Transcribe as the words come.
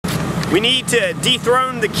We need to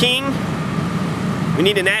dethrone the king. We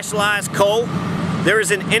need to nationalize coal. There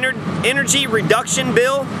is an energy reduction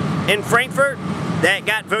bill in Frankfurt that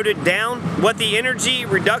got voted down. What the energy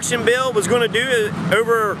reduction bill was going to do is,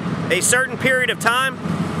 over a certain period of time,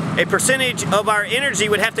 a percentage of our energy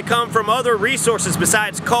would have to come from other resources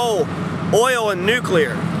besides coal, oil, and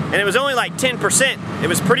nuclear. And it was only like 10%. It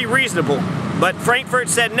was pretty reasonable. But Frankfurt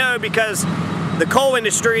said no because the coal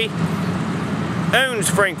industry owns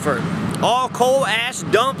Frankfurt. All coal ash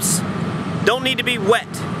dumps don't need to be wet.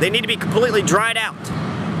 They need to be completely dried out.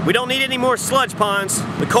 We don't need any more sludge ponds.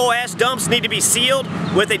 The coal ash dumps need to be sealed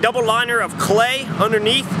with a double liner of clay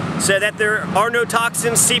underneath so that there are no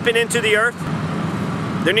toxins seeping into the earth.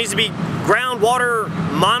 There needs to be groundwater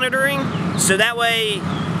monitoring so that way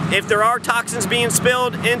if there are toxins being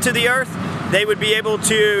spilled into the earth, they would be able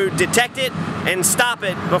to detect it and stop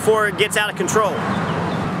it before it gets out of control.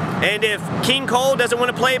 And if King Coal doesn't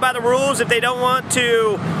want to play by the rules, if they don't want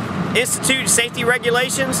to institute safety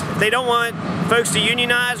regulations, if they don't want folks to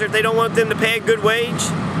unionize, or if they don't want them to pay a good wage,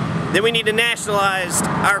 then we need to nationalize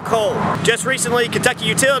our coal. Just recently, Kentucky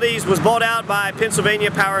Utilities was bought out by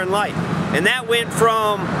Pennsylvania Power and Light. And that went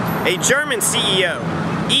from a German CEO,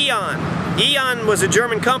 E.ON. E.ON was a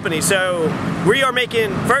German company, so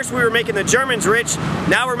first we were making the Germans rich,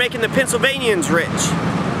 now we're making the Pennsylvanians rich.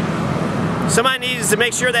 Somebody needs to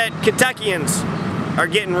make sure that Kentuckians are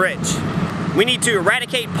getting rich. We need to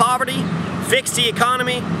eradicate poverty, fix the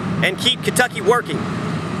economy, and keep Kentucky working.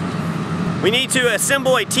 We need to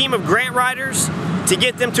assemble a team of grant writers to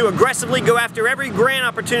get them to aggressively go after every grant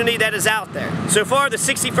opportunity that is out there. So far, the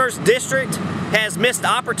 61st District has missed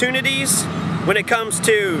opportunities when it comes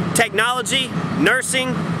to technology,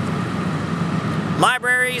 nursing,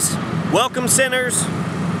 libraries, welcome centers,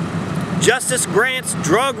 justice grants,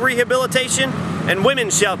 drug rehabilitation, and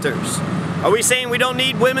women's shelters. Are we saying we don't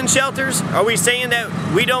need women's shelters? Are we saying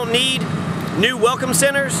that we don't need new welcome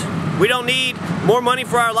centers? We don't need more money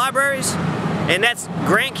for our libraries? And that's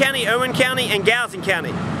Grant County, Owen County, and Gallatin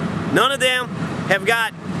County. None of them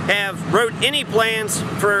have wrote any plans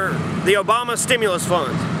for the Obama stimulus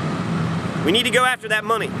funds. We need to go after that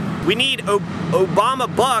money. We need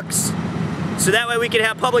Obama bucks so that way we can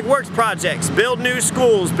have public works projects, build new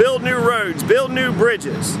schools, build new roads, build new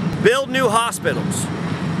bridges, build new hospitals.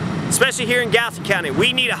 Especially here in Gallatin County,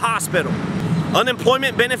 we need a hospital.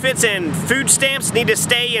 Unemployment benefits and food stamps need to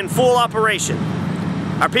stay in full operation.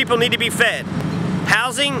 Our people need to be fed.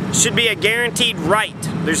 Housing should be a guaranteed right.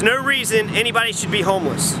 There's no reason anybody should be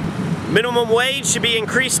homeless. Minimum wage should be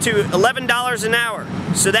increased to $11 an hour,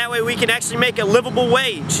 so that way we can actually make a livable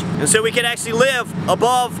wage, and so we can actually live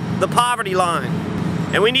above the poverty line.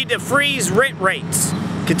 And we need to freeze rent rates.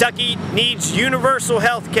 Kentucky needs universal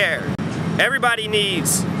health care. Everybody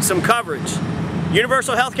needs some coverage.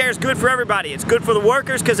 Universal health care is good for everybody. It's good for the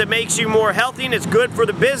workers because it makes you more healthy, and it's good for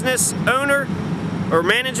the business owner or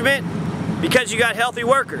management because you got healthy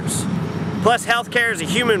workers. Plus, health care is a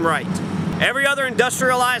human right. Every other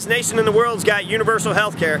industrialized nation in the world's got universal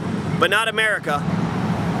health care, but not America.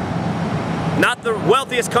 Not the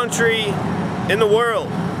wealthiest country in the world.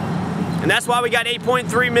 And that's why we got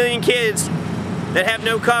 8.3 million kids that have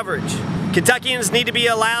no coverage. Kentuckians need to be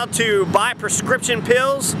allowed to buy prescription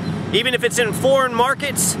pills, even if it's in foreign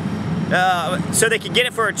markets, so they can get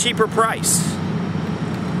it for a cheaper price.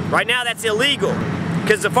 Right now that's illegal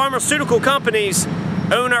because the pharmaceutical companies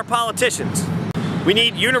own our politicians. We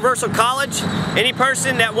need universal college. Any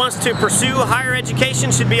person that wants to pursue higher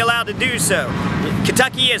education should be allowed to do so.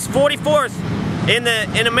 Kentucky is 44th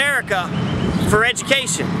in America for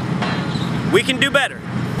education. We can do better.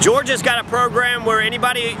 Georgia's got a program where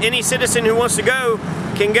any citizen who wants to go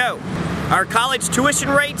can go. Our college tuition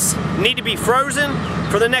rates need to be frozen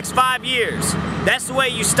for the next 5 years. That's the way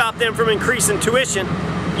you stop them from increasing tuition.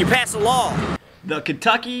 You pass a law. The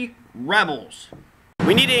Kentucky Rebels.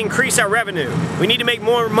 We need to increase our revenue. We need to make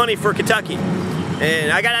more money for Kentucky.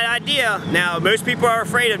 And I got an idea. Now, most people are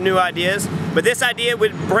afraid of new ideas, but this idea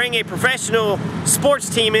would bring a professional sports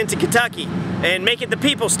team into Kentucky and make it the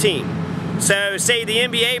people's team. So say the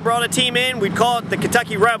NBA brought a team in, we'd call it the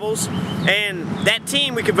Kentucky Rebels, and that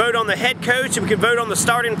team, we could vote on the head coach and we could vote on the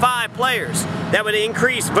starting 5 players. That would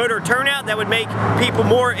increase voter turnout, that would make people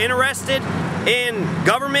more interested in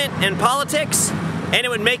government and politics, and it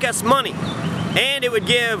would make us money. And it would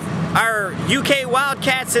give our UK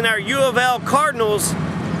Wildcats and our U of L Cardinals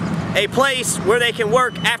a place where they can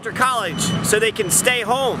work after college so they can stay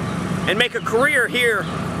home and make a career here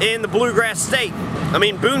in the Bluegrass State. I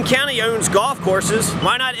mean, Boone County owns golf courses.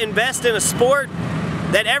 Why not invest in a sport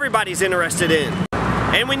that everybody's interested in?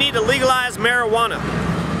 And we need to legalize marijuana.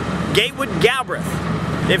 Gatewood Galbraith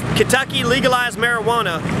If Kentucky legalized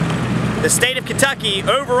marijuana, the state of Kentucky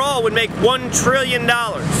overall would make $1 trillion.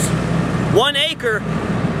 1 acre,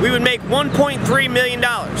 we would make $1.3 million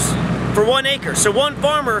for 1 acre. So one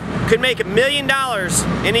farmer could make $1 million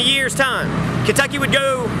in a year's time. Kentucky would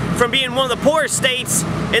go from being one of the poorest states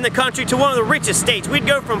in the country to one of the richest states. We'd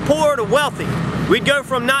go from poor to wealthy. We'd go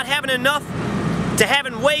from not having enough to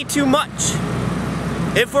having way too much.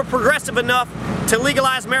 If we're progressive enough to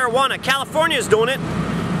legalize marijuana, California's doing it.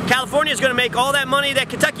 California's going to make all that money that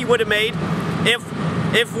Kentucky would have made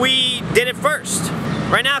if we did it first.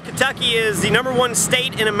 Right now, Kentucky is the #1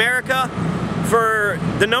 state in America for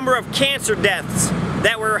the number of cancer deaths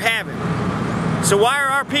that we're having. So why are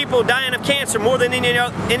our people dying of cancer more than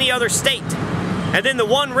any other state? And then the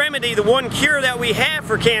one remedy, the one cure that we have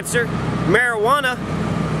for cancer, marijuana,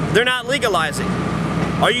 they're not legalizing.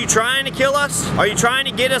 Are you trying to kill us? Are you trying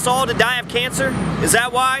to get us all to die of cancer? Is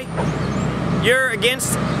that why you're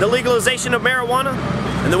against the legalization of marijuana?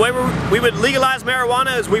 And the way we would legalize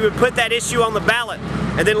marijuana is we would put that issue on the ballot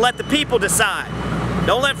and then let the people decide.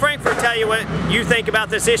 Don't let Frankfort tell you what you think about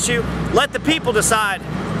this issue. Let the people decide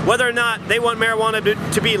whether or not they want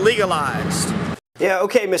marijuana to be legalized. Yeah,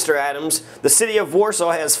 okay, Mr. Adams. The city of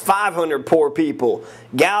Warsaw has 500 poor people.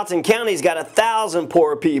 Gallatin County's got 1,000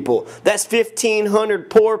 poor people. That's 1,500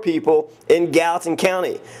 poor people in Gallatin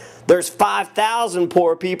County. There's 5,000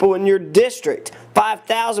 poor people in your district.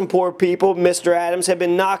 5,000 poor people, Mr. Adams, have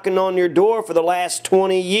been knocking on your door for the last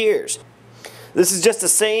 20 years. This is just the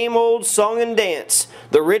same old song and dance.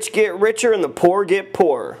 The rich get richer and the poor get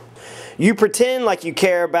poorer. You pretend like you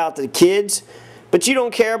care about the kids, but you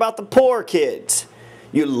don't care about the poor kids.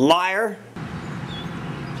 You liar.